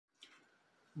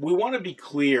we want to be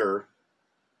clear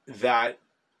that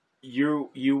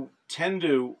you tend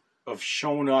to have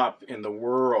shown up in the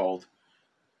world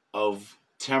of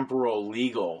temporal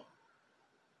legal,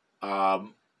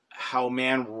 how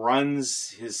man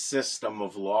runs his system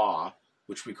of law,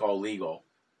 which we call legal,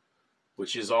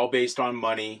 which is all based on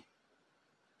money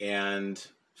and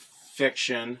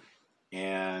fiction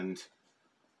and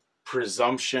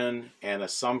presumption and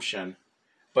assumption.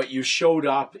 But you showed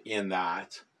up in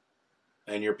that,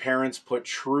 and your parents put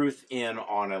truth in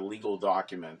on a legal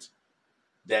document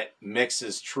that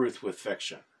mixes truth with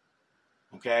fiction.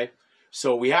 Okay?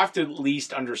 So we have to at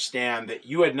least understand that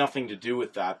you had nothing to do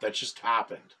with that. That just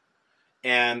happened.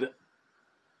 And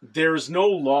there's no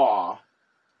law,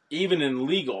 even in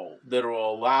legal, that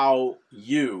will allow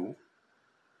you,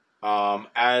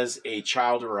 as a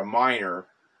child or a minor,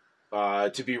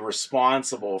 to be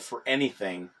responsible for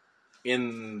anything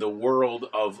in the world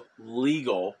of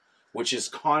legal, which is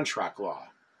contract law.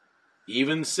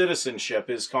 Even citizenship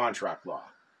is contract law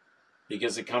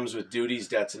because it comes with duties,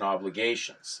 debts, and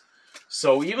obligations.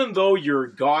 So even though your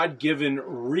God-given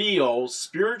real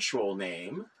spiritual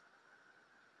name,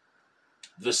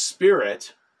 the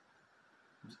Spirit,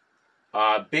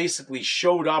 basically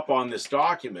showed up on this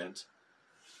document,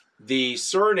 the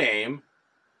surname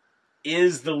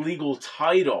is the legal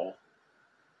title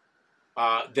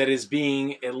that is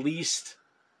being, at least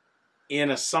in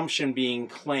assumption, being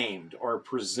claimed or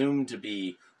presumed to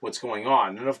be what's going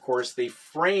on. And of course, they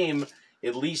frame,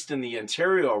 at least in the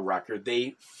Ontario record,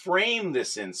 they frame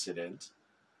this incident,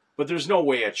 but there's no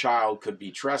way a child could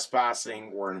be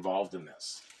trespassing or involved in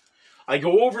this. I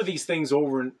go over these things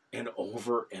over and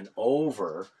over and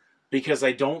over because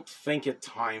I don't think at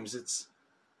times it's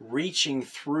reaching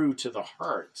through to the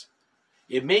heart.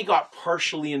 It may got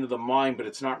partially into the mind, but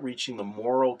it's not reaching the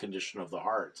moral condition of the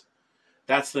heart.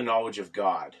 That's the knowledge of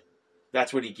God.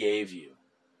 That's what he gave you.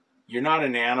 You're not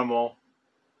an animal.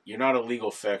 You're not a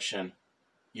legal fiction.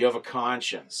 You have a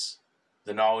conscience,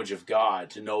 the knowledge of God,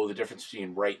 to know the difference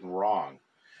between right and wrong.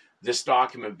 This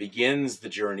document begins the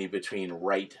journey between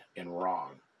right and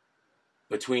wrong,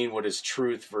 between what is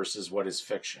truth versus what is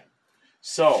fiction.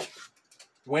 So,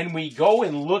 when we go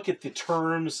and look at the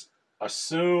terms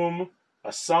assume,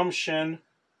 assumption,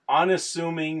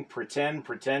 unassuming, pretend,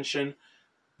 pretension,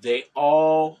 they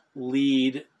all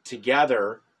lead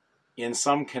together in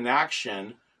some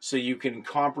connection so you can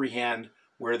comprehend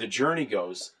where the journey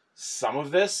goes. Some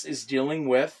of this is dealing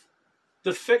with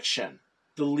the fiction,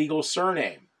 the legal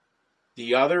surname.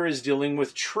 The other is dealing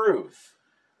with truth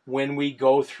when we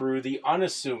go through the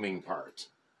unassuming part.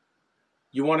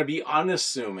 You want to be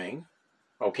unassuming,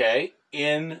 okay,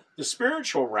 in the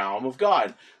spiritual realm of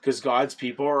God, because God's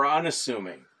people are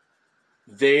unassuming.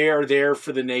 They are there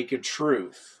for the naked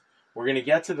truth. We're going to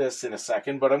get to this in a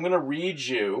second, but I'm going to read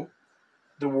you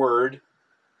the word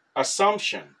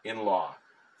assumption in law.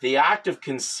 The act of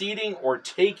conceding or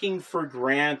taking for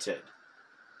granted.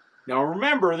 Now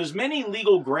remember, there's many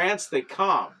legal grants that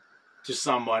come to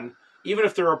someone, even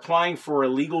if they're applying for a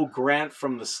legal grant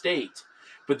from the state,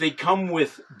 but they come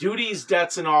with duties,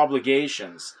 debts, and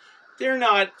obligations. They're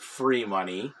not free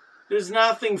money. There's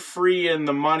nothing free in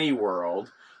the money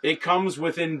world. It comes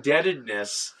with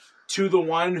indebtedness to the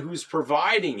one who's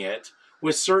providing it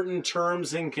with certain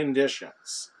terms and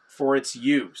conditions for its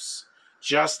use,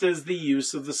 just as the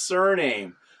use of the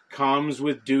surname comes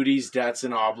with duties, debts,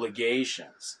 and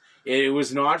obligations. It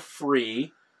was not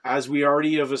free, as we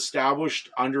already have established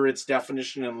under its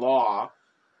definition in law,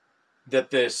 that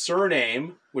the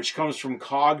surname, which comes from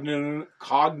cognomen,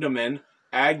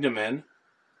 agnomen,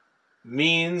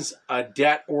 means a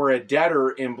debt or a debtor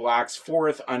in Black's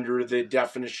Fourth under the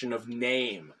definition of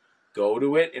name. Go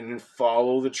to it and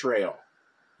follow the trail.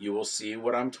 You will see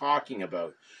what I'm talking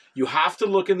about. You have to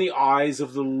look in the eyes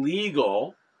of the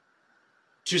legal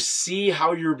to see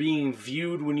how you're being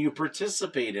viewed when you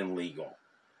participate in legal.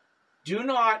 Do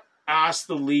not ask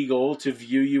the legal to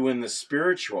view you in the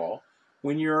spiritual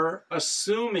when you're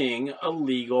assuming a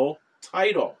legal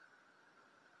title.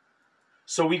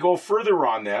 So we go further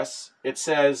on this. It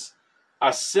says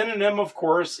a synonym, of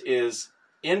course, is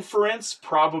inference,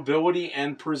 probability,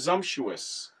 and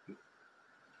presumptuous.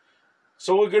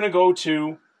 So we're going to go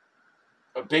to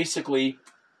basically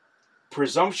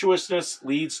presumptuousness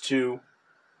leads to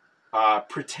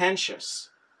pretentious,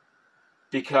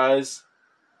 because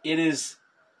it is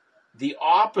the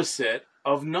opposite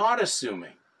of not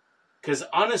assuming, because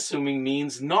unassuming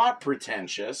means not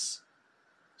pretentious.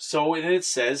 So it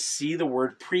says, see the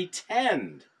word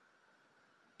pretend.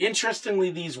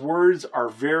 Interestingly, these words are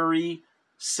very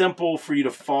simple for you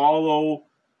to follow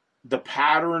the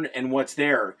pattern and what's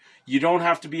there. You don't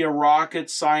have to be a rocket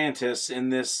scientist in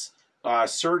this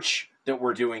search that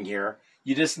we're doing here.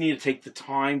 You just need to take the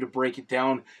time to break it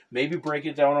down. Maybe break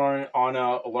it down on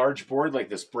a large board like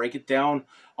this. Break it down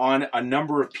on a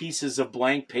number of pieces of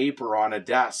blank paper on a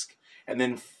desk. And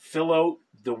then fill out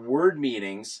the word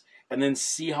meanings and then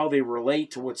see how they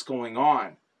relate to what's going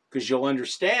on, because you'll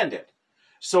understand it.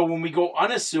 So when we go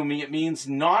unassuming, it means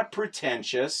not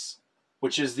pretentious,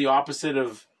 which is the opposite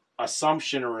of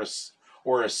assumption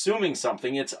or assuming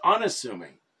something. It's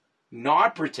unassuming,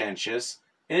 not pretentious.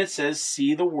 And it says,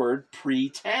 see the word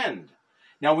pretend.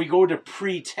 Now we go to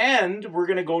pretend, we're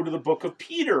going to go to the book of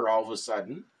Peter all of a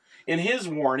sudden. In his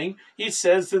warning, he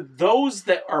says that those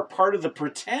that are part of the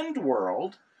pretend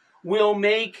world will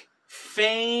make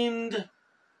feigned,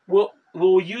 will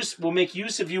make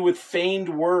use of you with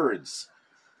feigned words.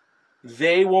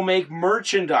 They will make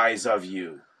merchandise of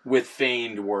you with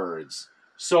feigned words.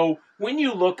 So when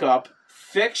you look up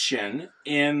fiction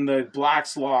in the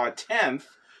Black's Law 10th,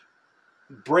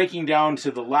 breaking down to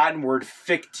the Latin word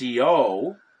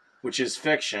fictio, which is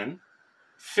fiction,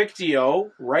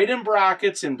 fictio, right in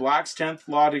brackets in Black's 10th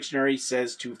Law Dictionary,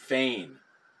 says to feign.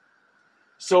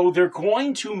 So they're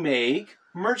going to make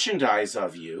merchandise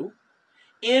of you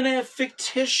in a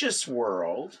fictitious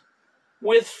world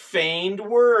with feigned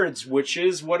words, which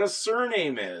is what a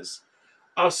surname is.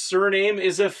 A surname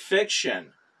is a fiction.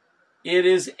 It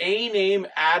is a name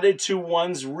added to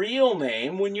one's real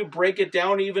name. When you break it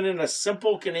down, even in a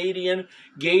simple Canadian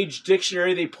gauge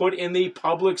dictionary they put in the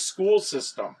public school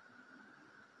system.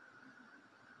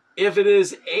 If it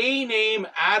is a name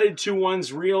added to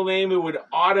one's real name, it would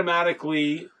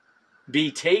automatically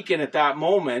be taken at that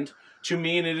moment to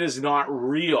mean it is not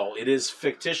real. It is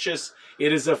fictitious.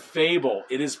 It is a fable.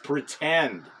 It is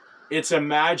pretend. It's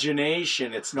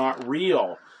imagination. It's not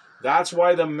real. That's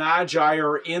why the Magi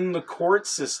are in the court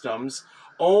systems,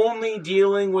 only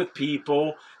dealing with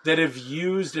people that have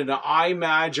used an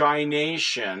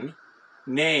imagination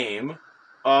name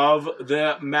of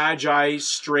the Magi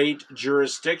Strait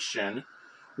jurisdiction,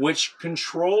 which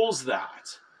controls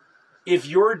that. If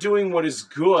you're doing what is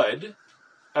good,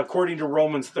 according to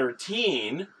Romans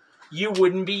 13, you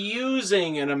wouldn't be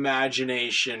using an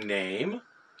imagination name.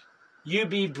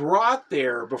 You'd be brought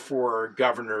there before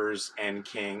governors and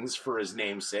kings for his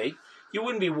name's sake. You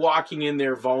wouldn't be walking in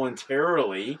there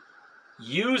voluntarily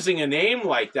using a name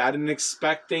like that and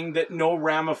expecting that no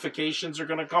ramifications are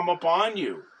going to come upon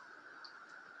you.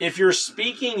 If you're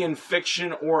speaking in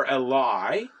fiction or a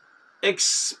lie,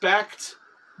 expect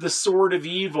the sword of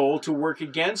evil to work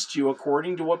against you,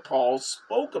 according to what Paul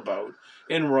spoke about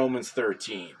in Romans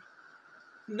 13.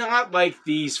 Not like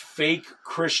these fake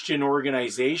Christian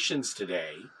organizations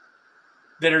today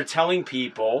that are telling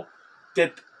people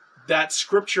that that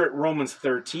scripture at Romans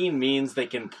 13 means they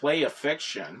can play a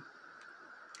fiction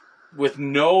with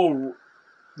no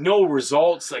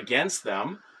results against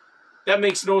them. That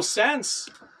makes no sense.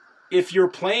 If you're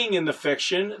playing in the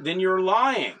fiction, then you're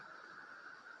lying.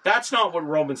 That's not what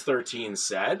Romans 13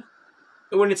 said.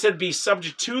 When it said be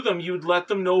subject to them, you'd let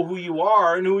them know who you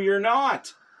are and who you're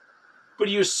not. But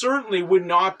you certainly would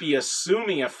not be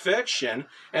assuming a fiction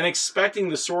and expecting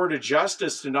the sword of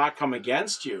justice to not come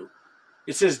against you.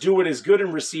 It says do what is good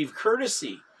and receive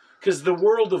courtesy, because the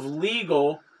world of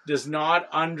legal does not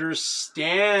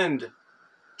understand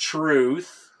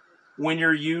truth when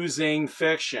you're using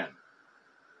fiction.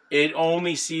 It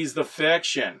only sees the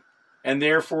fiction, and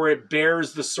therefore it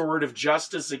bears the sword of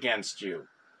justice against you.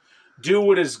 Do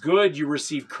what is good, you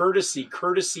receive courtesy.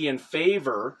 Courtesy and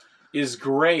favor is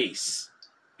grace.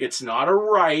 It's not a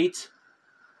right.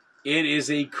 It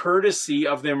is a courtesy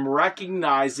of them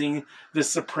recognizing the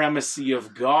supremacy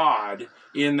of God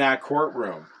in that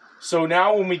courtroom. So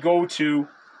now when we go to,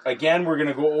 again, we're going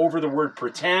to go over the word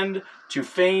pretend, to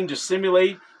feign, to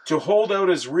simulate, to hold out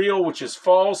as real, which is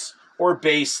false or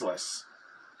baseless.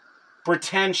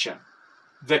 Pretension.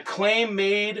 The claim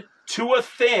made to a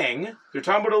thing, they're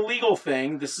talking about a legal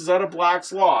thing, this is out of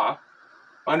Black's Law,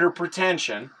 under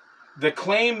pretension. The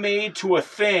claim made to a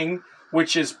thing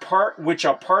which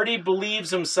a party believes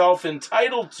himself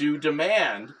entitled to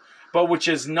demand, but which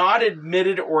is not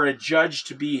admitted or adjudged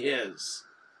to be his.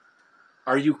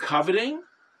 Are you coveting?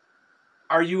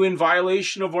 Are you in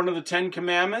violation of one of the 10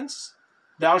 Commandments?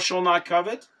 Thou shalt not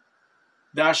covet.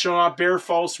 Thou shalt not bear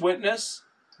false witness.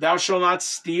 Thou shalt not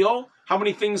steal. How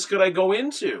many things could I go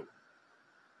into?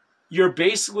 You're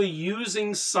basically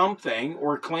using something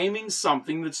or claiming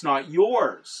something that's not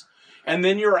yours. And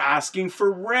then you're asking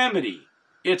for remedy.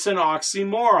 It's an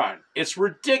oxymoron. It's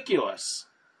ridiculous.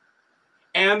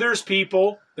 And there's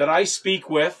people that I speak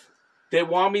with that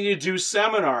want me to do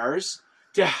seminars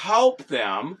to help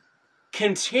them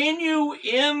continue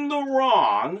in the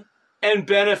wrong and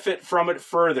benefit from it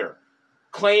further,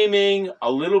 claiming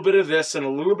a little bit of this and a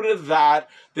little bit of that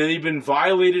they've been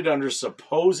violated under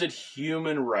supposed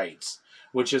human rights,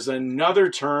 which is another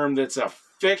term that's a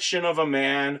fiction of a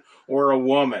man or a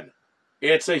woman.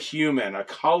 It's a human, a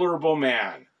colorable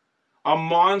man, a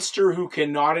monster who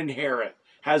cannot inherit,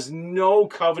 has no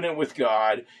covenant with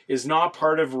God, is not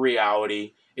part of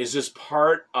reality, is just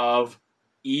part of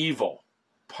evil,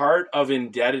 part of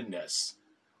indebtedness.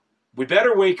 We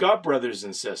better wake up, brothers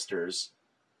and sisters.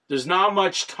 There's not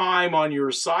much time on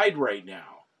your side right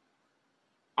now.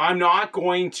 I'm not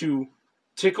going to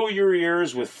tickle your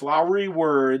ears with flowery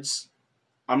words.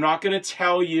 I'm not going to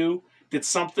tell you that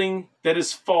something that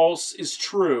is false is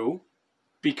true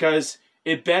because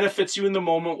it benefits you in the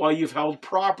moment while you've held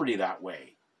property that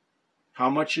way. How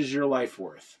much is your life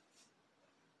worth?